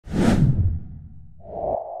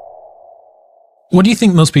What do you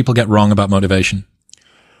think most people get wrong about motivation?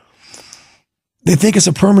 They think it's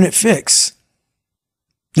a permanent fix.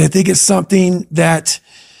 They think it's something that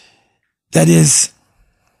is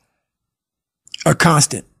a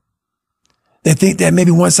constant. They think that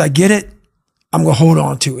maybe once I get it, I'm going to hold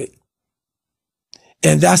on to it.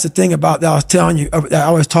 And that's the thing about that I was telling you, that I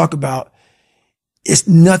always talk about.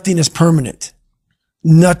 Nothing is permanent.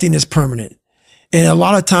 Nothing is permanent. And a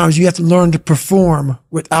lot of times you have to learn to perform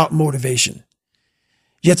without motivation.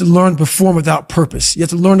 You have to learn to perform without purpose. You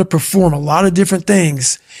have to learn to perform a lot of different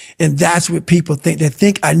things. And that's what people think. They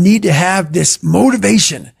think I need to have this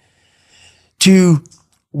motivation to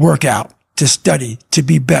work out, to study, to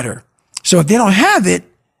be better. So if they don't have it,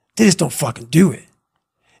 they just don't fucking do it.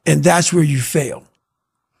 And that's where you fail.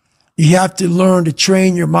 You have to learn to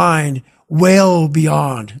train your mind well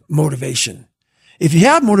beyond motivation. If you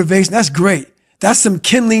have motivation, that's great. That's some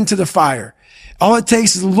kindling to the fire. All it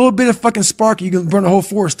takes is a little bit of fucking spark. You can burn the whole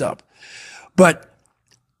forest up. But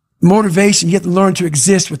motivation, you have to learn to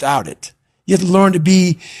exist without it. You have to learn to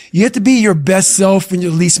be your best self when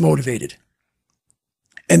you're least motivated.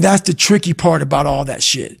 And that's the tricky part about all that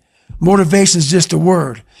shit. Motivation is just a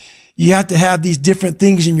word. You have to have these different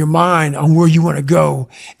things in your mind on where you want to go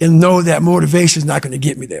and know that motivation is not going to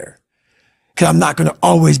get me there. Because I'm not going to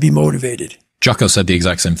always be motivated. Jocko said the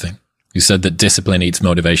exact same thing. He said that discipline eats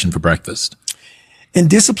motivation for breakfast. And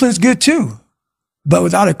discipline is good too. But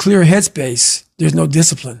without a clear headspace, there's no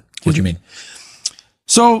discipline. What do you mean?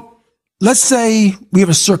 So let's say we have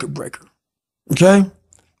a circuit breaker, okay?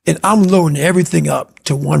 And I'm loading everything up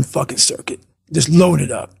to one fucking circuit. Just load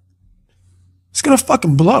it up. It's going to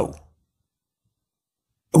fucking blow.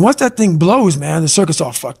 And once that thing blows, man, the circuit's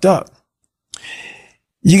all fucked up.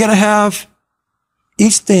 You got to have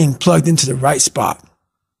each thing plugged into the right spot,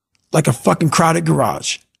 like a fucking crowded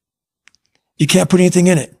garage. You can't put anything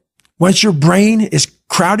in it. Once your brain is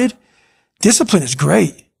crowded, discipline is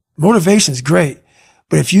great. Motivation is great.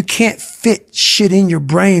 But if you can't fit shit in your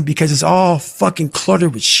brain because it's all fucking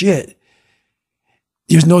cluttered with shit,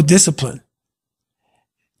 there's no discipline.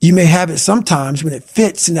 You may have it sometimes when it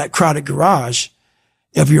fits in that crowded garage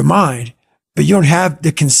of your mind, but you don't have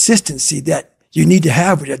the consistency that you need to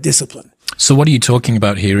have with that discipline. So what are you talking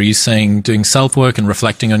about here? Are you saying doing self-work and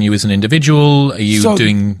reflecting on you as an individual? Are you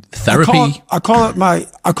doing therapy? I call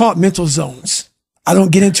it mental zones. I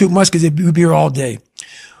don't get into it much because we'd be here all day.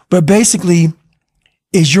 But basically,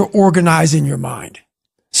 is you're organizing your mind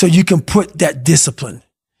so you can put that discipline.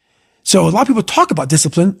 So a lot of people talk about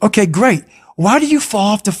discipline. Okay, great. Why do you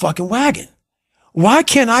fall off the fucking wagon? Why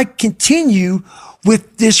can't I continue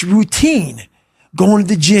with this routine? Going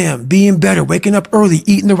to the gym, being better, waking up early,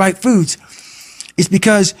 eating the right foods. It's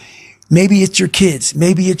because maybe it's your kids,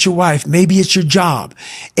 maybe it's your wife, maybe it's your job,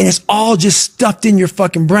 and it's all just stuffed in your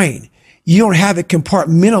fucking brain. You don't have it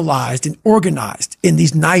compartmentalized and organized in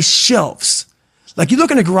these nice shelves. Like you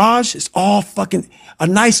look in a garage, it's all fucking a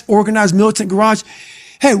nice organized militant garage.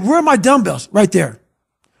 Hey, where are my dumbbells? Right there.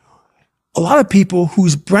 A lot of people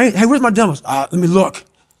whose brain, hey, where's my dumbbells? Let me look.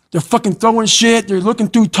 They're fucking throwing shit. They're looking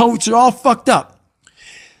through totes. They're all fucked up.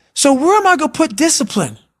 So where am I going to put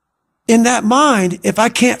discipline in that mind if I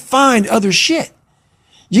can't find other shit?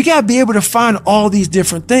 You got to be able to find all these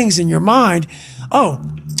different things in your mind. Oh,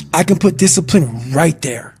 I can put discipline right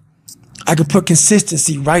there. I can put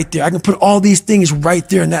consistency right there. I can put all these things right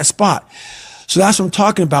there in that spot. So that's what I'm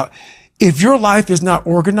talking about. If your life is not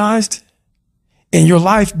organized, and your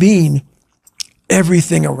life being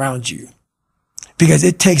everything around you, because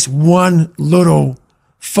it takes one little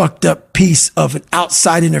fucked up piece of an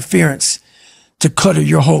outside interference to clutter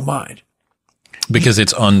your whole mind. Because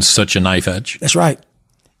it's on such a knife edge. That's right.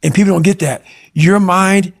 And people don't get that. Your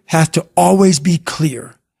mind has to always be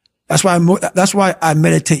clear. That's why I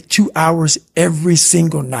meditate 2 hours every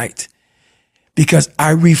single night, because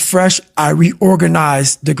I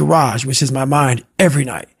reorganize the garage, which is my mind, every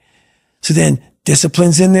night. So then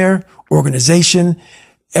discipline's in there, organization,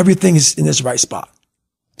 everything is in this right spot.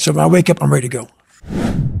 So when I wake up, I'm ready to go.